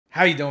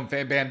How you doing,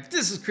 fan band?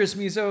 This is Chris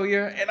Mizo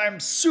here, and I'm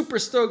super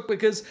stoked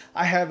because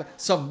I have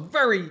some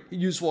very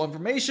useful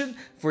information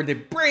for the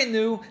brand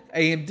new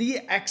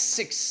AMD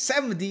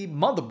X670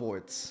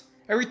 motherboards.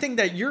 Everything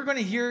that you're going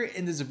to hear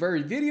in this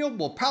very video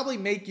will probably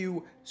make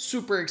you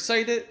super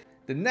excited.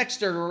 The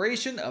next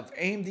generation of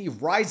AMD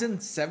Ryzen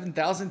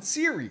 7000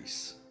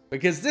 series.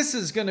 Because this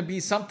is going to be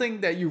something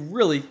that you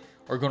really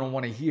are going to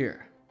want to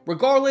hear.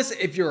 Regardless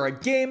if you're a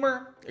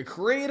gamer, a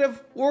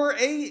creative, or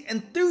an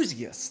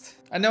enthusiast.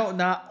 I know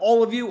not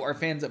all of you are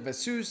fans of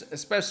Asus,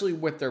 especially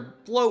with their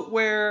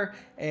bloatware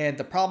and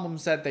the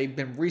problems that they've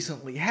been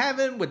recently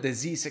having with the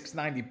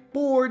Z690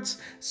 boards.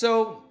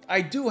 So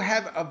I do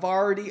have a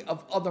variety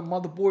of other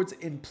motherboards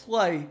in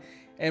play,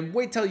 and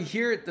wait till you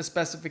hear the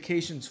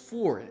specifications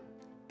for it.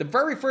 The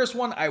very first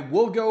one I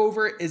will go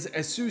over is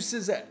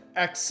Asus's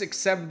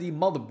X670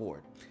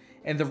 motherboard.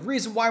 And the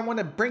reason why I want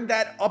to bring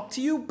that up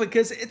to you,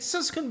 because it's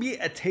just going to be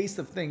a taste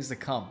of things to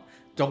come.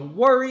 Don't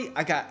worry,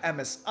 I got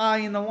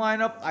MSI in the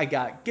lineup, I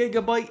got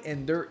Gigabyte,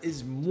 and there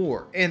is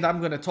more. And I'm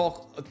going to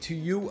talk to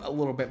you a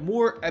little bit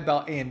more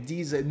about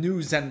AMD's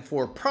new Zen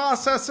 4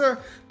 processor,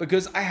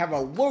 because I have a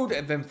load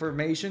of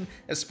information,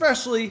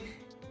 especially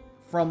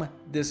from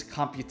this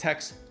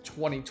Computex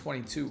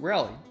 2022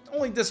 rally.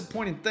 Only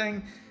disappointing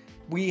thing,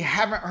 we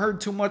haven't heard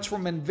too much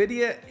from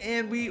Nvidia,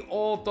 and we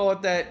all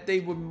thought that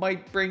they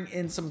might bring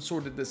in some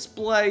sort of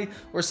display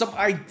or some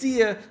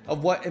idea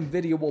of what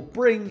Nvidia will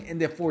bring in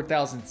their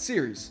 4000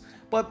 series.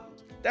 But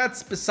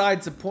that's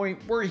besides the point.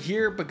 We're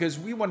here because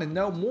we want to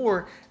know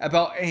more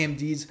about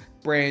AMD's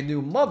brand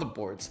new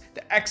motherboards,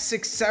 the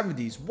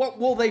X670s. What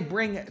will they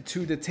bring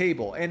to the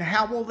table, and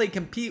how will they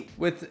compete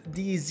with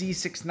the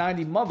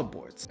Z690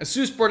 motherboards?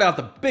 Asus brought out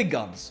the big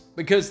guns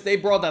because they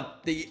brought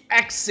out the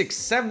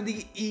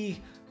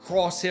X670E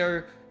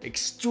Crosshair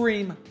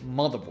Extreme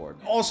motherboard.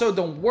 Also,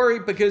 don't worry,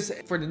 because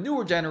for the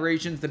newer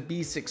generations, the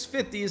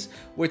B650s,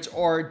 which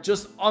are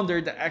just under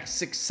the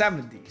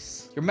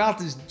X670s, your mouth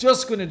is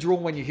just going to drool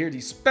when you hear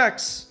these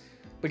specs,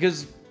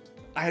 because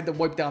I had to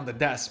wipe down the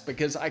desk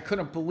because I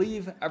couldn't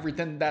believe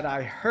everything that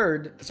I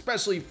heard,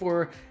 especially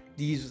for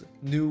these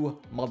new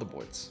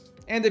motherboards.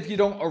 And if you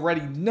don't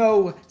already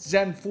know,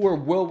 Zen 4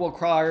 will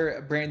require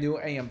brand new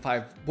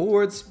AM5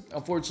 boards.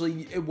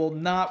 Unfortunately, it will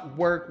not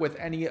work with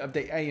any of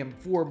the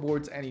AM4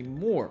 boards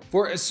anymore.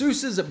 For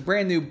Asus's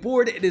brand new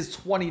board, it is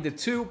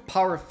 20:2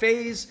 power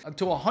phase up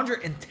to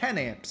 110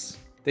 amps.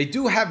 They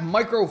do have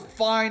micro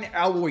fine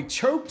alloy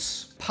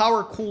chokes,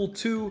 power cool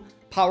 2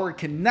 power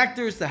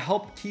connectors to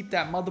help keep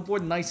that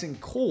motherboard nice and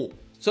cool.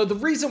 So the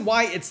reason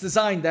why it's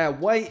designed that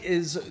way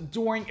is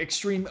during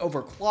extreme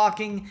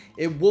overclocking,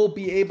 it will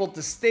be able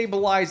to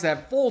stabilize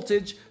that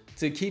voltage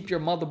to keep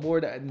your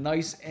motherboard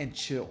nice and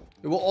chill.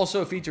 It will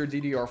also feature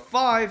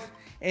DDR5,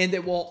 and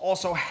it will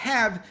also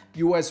have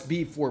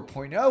USB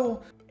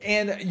 4.0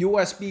 and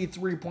USB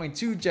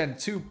 3.2 Gen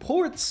 2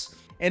 ports.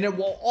 And it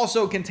will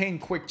also contain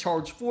Quick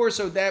Charge 4,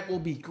 so that will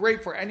be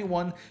great for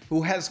anyone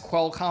who has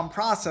Qualcomm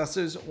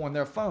processors on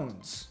their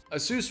phones.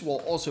 Asus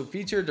will also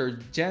feature their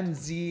Gen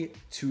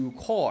Z2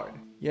 card.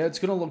 Yeah, it's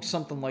gonna look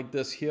something like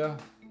this here.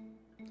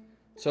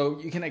 So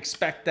you can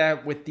expect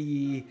that with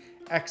the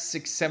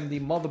X670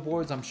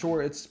 motherboards. I'm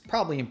sure it's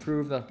probably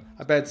improved.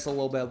 I bet it's a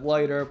little bit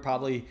lighter,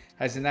 probably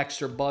has an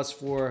extra bus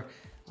for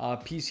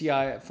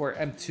PCI, for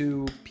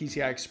M2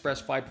 PCI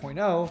Express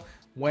 5.0.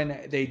 when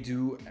they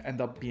do end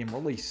up being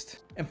released.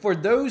 And for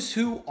those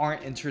who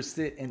aren't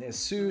interested in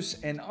Asus,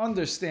 and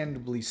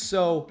understandably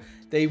so,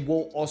 they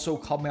will also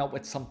come out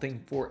with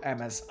something for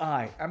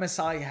MSI.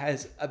 MSI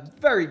has a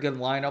very good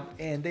lineup,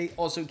 and they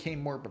also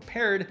came more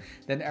prepared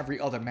than every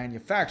other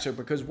manufacturer,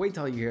 because wait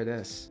till you hear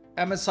this.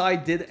 MSI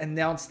did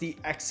announce the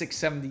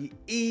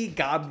X670E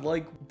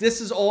Godlike. This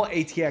is all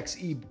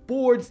ATX-E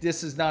boards.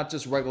 This is not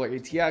just regular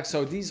ATX.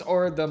 So these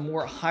are the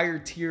more higher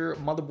tier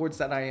motherboards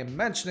that I am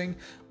mentioning,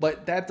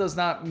 but that does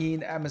not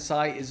mean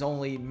MSI is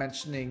only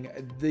mentioning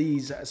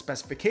these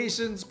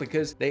specifications,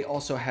 because they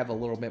also have a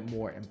little bit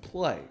more in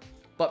play.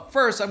 But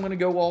first, I'm going to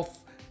go off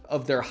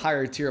of their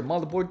higher tier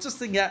motherboard just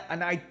to get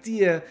an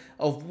idea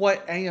of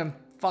what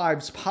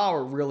AM5's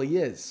power really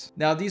is.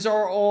 Now, these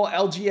are all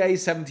LGA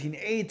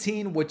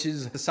 1718, which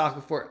is the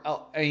socket for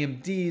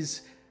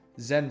AMD's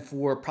Zen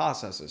 4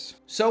 processors.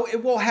 So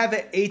it will have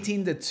an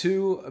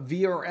 18:2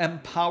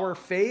 VRM power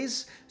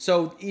phase.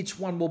 So each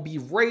one will be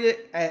rated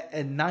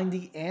at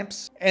 90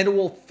 amps, and it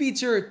will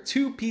feature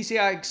 2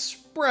 PCI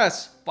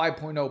Express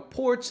 5.0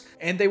 ports,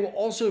 and they will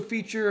also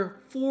feature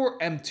 4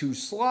 M2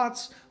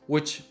 slots,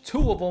 which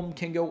 2 of them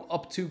can go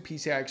up to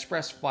PCI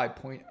Express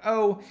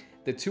 5.0.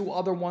 The 2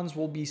 other ones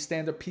will be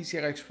standard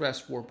PCI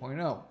Express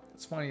 4.0.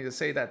 It's funny to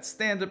say that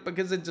standard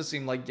because it just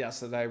seemed like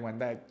yesterday when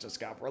that just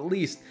got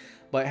released.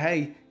 But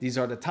hey, these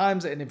are the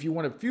times, and if you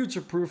want to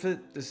future-proof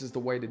it, this is the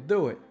way to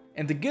do it.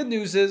 And the good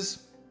news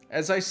is,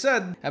 as I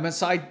said,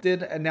 MSI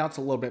did announce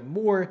a little bit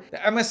more. The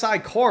MSI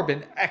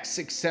Corbin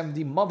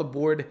X670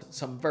 motherboard,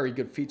 some very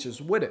good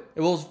features with it.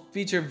 It will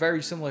feature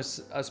very similar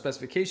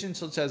specifications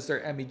such as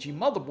their MEG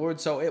motherboard,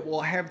 so it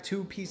will have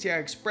 2 PCI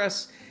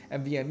Express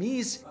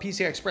NVMe's,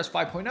 PCI Express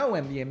 5.0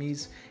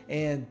 NVMe's,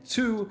 and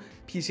 2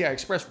 PCI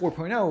Express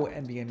 4.0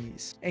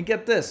 NVMe's. And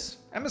get this,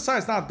 MSI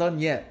is not done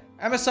yet.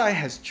 MSI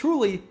has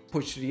truly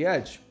pushed to the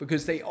edge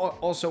because they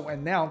also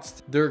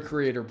announced their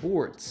creator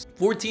boards.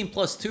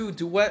 14+2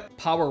 duet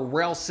power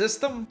rail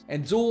system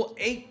and dual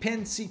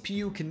 8-pin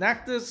CPU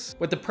connectors.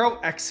 With the Pro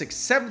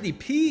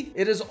X670P,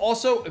 it is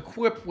also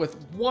equipped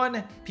with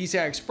one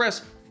PCI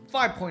Express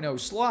 5.0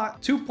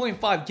 slot, 2.5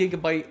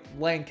 gigabyte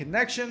LAN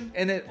connection,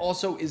 and it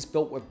also is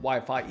built with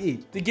Wi-Fi E.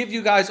 To give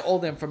you guys all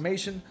the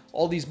information,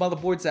 all these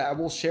motherboards that I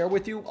will share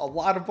with you, a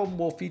lot of them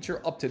will feature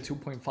up to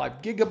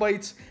 2.5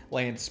 gigabytes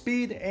LAN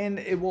speed, and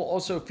it will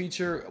also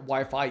feature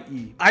Wi-Fi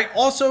E. I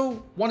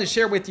also want to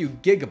share with you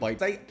Gigabyte.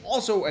 They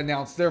also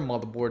announced their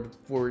motherboard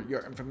for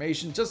your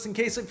information, just in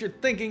case if you're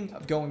thinking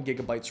of going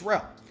Gigabyte's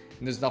route.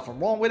 And there's nothing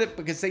wrong with it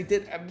because they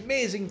did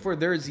amazing for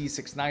their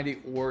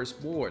Z690 ORS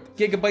board.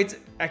 Gigabyte's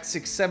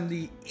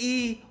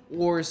X670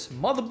 ORS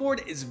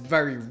motherboard is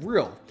very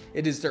real.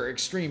 It is their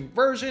extreme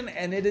version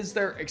and it is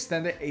their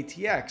extended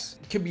ATX.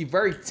 It can be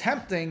very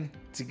tempting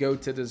to go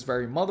to this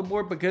very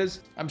motherboard because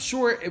I'm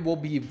sure it will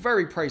be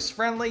very price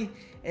friendly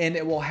and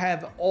it will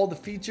have all the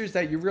features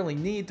that you really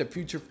need to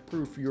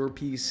future-proof your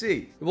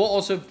PC. It will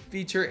also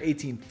feature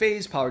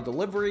 18-phase power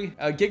delivery.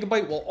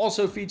 Gigabyte will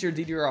also feature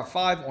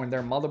DDR5 on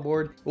their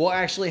motherboard. It will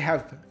actually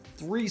have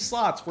 3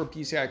 slots for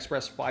PCI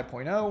Express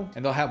 5.0,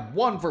 and they'll have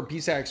 1 for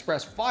PCI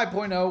Express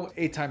 5.0,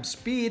 8x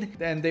speed.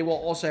 Then they will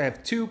also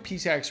have 2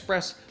 PCI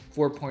Express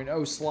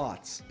 4.0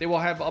 slots. They will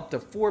have up to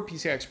 4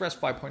 PCI Express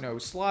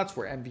 5.0 slots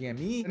for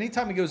NVMe.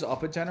 Anytime it goes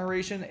up a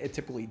generation, it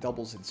typically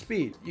doubles in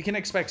speed. You can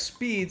expect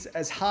speeds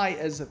as high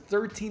as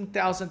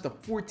 13,000 to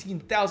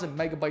 14,000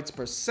 megabytes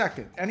per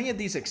second. Any of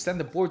these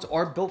extended boards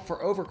are built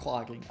for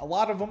overclocking. A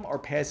lot of them are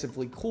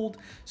passively cooled,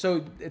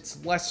 so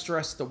it's less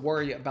stress to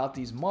worry about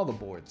these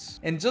motherboards.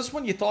 And just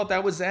when you thought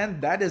that was the end,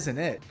 that isn't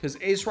it, because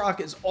ASRock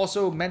is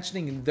also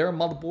mentioning their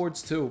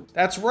motherboards too.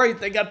 That's right,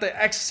 they got the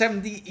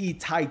X70E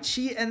Tai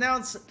Chi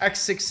announced,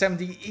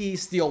 X670E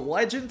Steel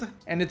Legend,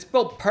 and it's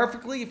built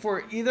perfectly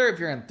for either if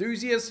you're an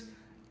enthusiast,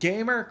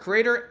 gamer,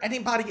 creator,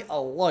 anybody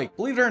alike.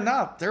 Believe it or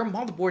not, their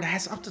motherboard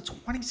has up to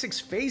 26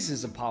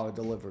 phases of power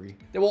delivery.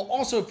 They will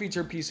also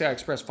feature PCI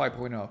Express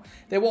 5.0.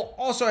 They will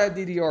also have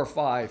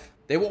DDR5.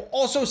 They will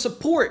also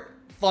support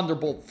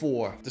Thunderbolt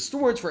 4. The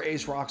storage for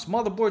ASRock's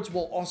motherboards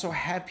will also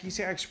have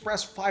PCI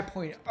Express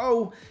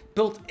 5.0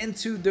 built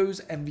into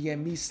those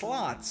NVMe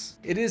slots.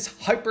 It is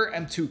Hyper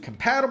M2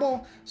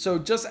 compatible, so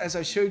just as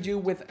I showed you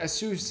with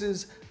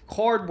Asus's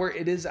card where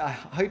it is a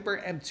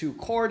Hyper M2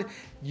 card,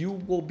 you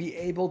will be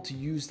able to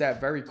use that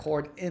very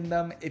card in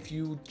them if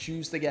you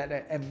choose to get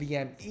an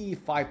NVMe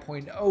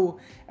 5.0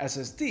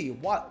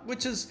 SSD,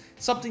 which is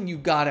something you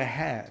gotta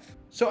have.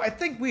 So I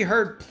think we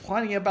heard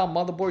plenty about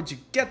motherboards. You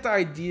get the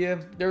idea.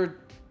 They're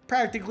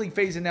practically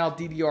phasing out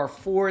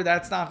DDR4.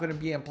 That's not going to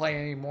be in play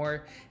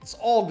anymore. It's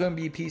all going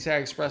to be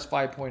PCI Express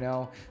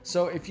 5.0.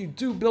 So if you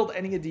do build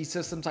any of these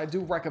systems, I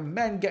do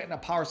recommend getting a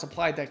power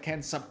supply that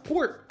can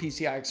support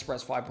PCI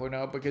Express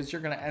 5.0 because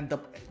you're going to end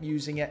up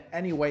using it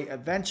anyway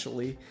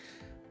eventually.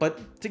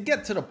 But to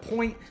get to the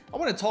point, I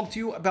want to talk to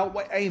you about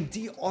what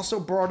AMD also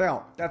brought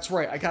out. That's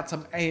right, I got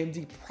some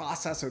AMD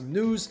processor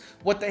news,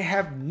 what they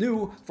have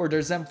new for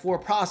their Zen 4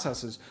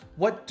 processors.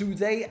 What do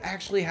they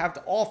actually have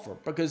to offer?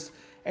 Because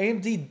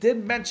AMD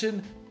did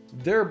mention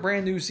their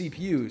brand new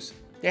CPUs.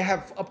 They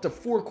have up to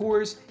 4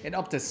 cores and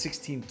up to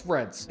 16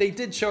 threads. They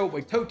did show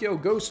with Tokyo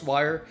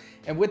Ghostwire,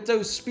 and with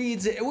those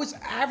speeds, it was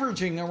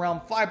averaging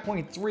around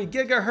 5.3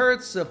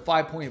 gigahertz to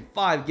 5.5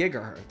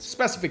 gigahertz.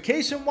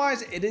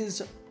 Specification-wise, it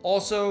is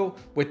also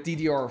with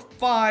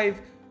DDR5,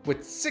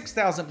 with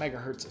 6,000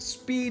 megahertz of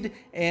speed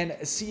and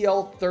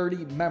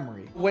CL30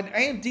 memory. When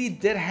AMD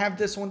did have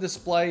this on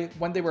display,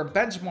 when they were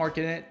benchmarking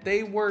it,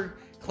 they were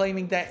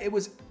claiming that it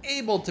was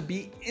able to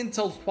beat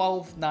Intel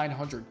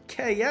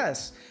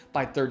 12900KS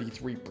by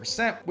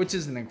 33%, which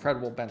is an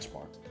incredible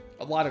benchmark.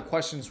 A lot of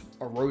questions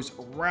arose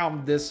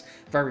around this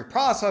very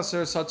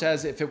processor, such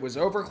as if it was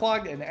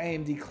overclocked, and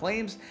AMD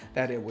claims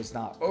that it was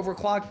not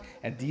overclocked,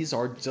 and these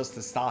are just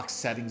the stock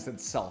settings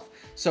itself.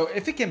 So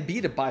if it can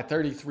beat it by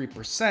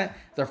 33%,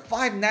 their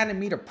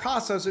 5nm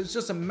processors,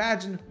 just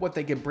imagine what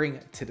they can bring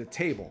to the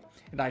table.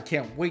 And I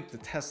can't wait to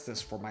test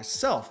this for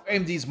myself.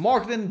 AMD's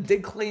marketing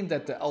did claim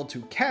that the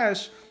L2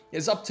 cache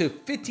is up to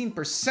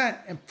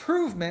 15%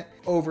 improvement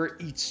over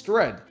each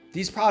thread.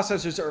 These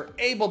processors are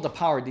able to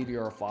power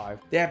DDR5.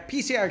 They have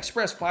PCI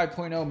Express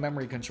 5.0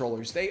 memory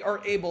controllers. They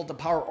are able to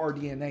power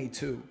RDNA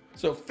too.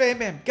 So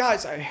fam,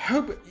 guys, I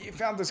hope you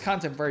found this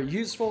content very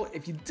useful.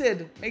 If you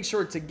did, make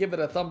sure to give it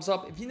a thumbs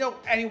up. If you know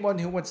anyone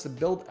who wants to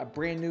build a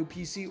brand new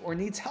PC or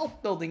needs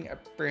help building a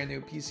brand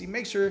new PC,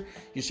 make sure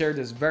you share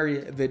this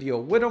very video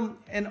with them.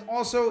 And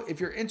also, if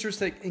you're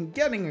interested in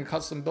getting a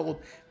custom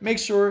build, make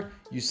sure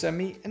you send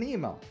me an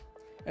email.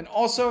 And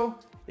also,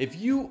 if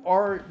you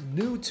are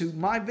new to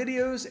my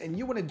videos and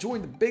you want to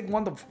join the big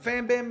wonderful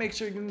fan band, make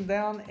sure you go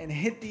down and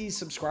hit the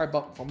subscribe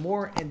button for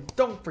more. And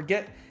don't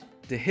forget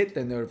to hit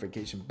the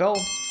notification bell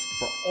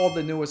for all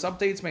the newest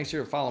updates, make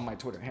sure to follow my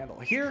Twitter handle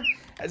here,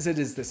 as it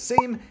is the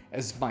same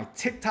as my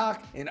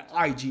TikTok and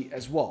IG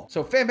as well.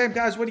 So fam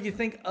guys, what do you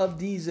think of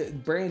these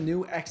brand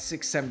new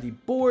X670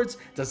 boards?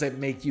 Does it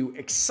make you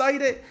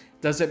excited?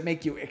 Does it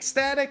make you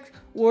ecstatic?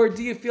 Or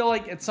do you feel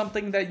like it's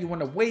something that you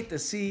want to wait to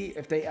see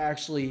if they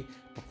actually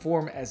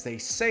perform as they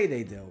say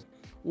they do?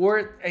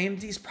 Or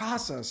AMD's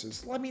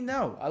processors? Let me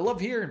know. I love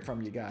hearing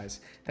from you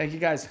guys. Thank you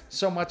guys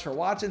so much for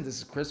watching. This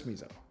is Chris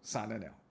Mizo, signing out.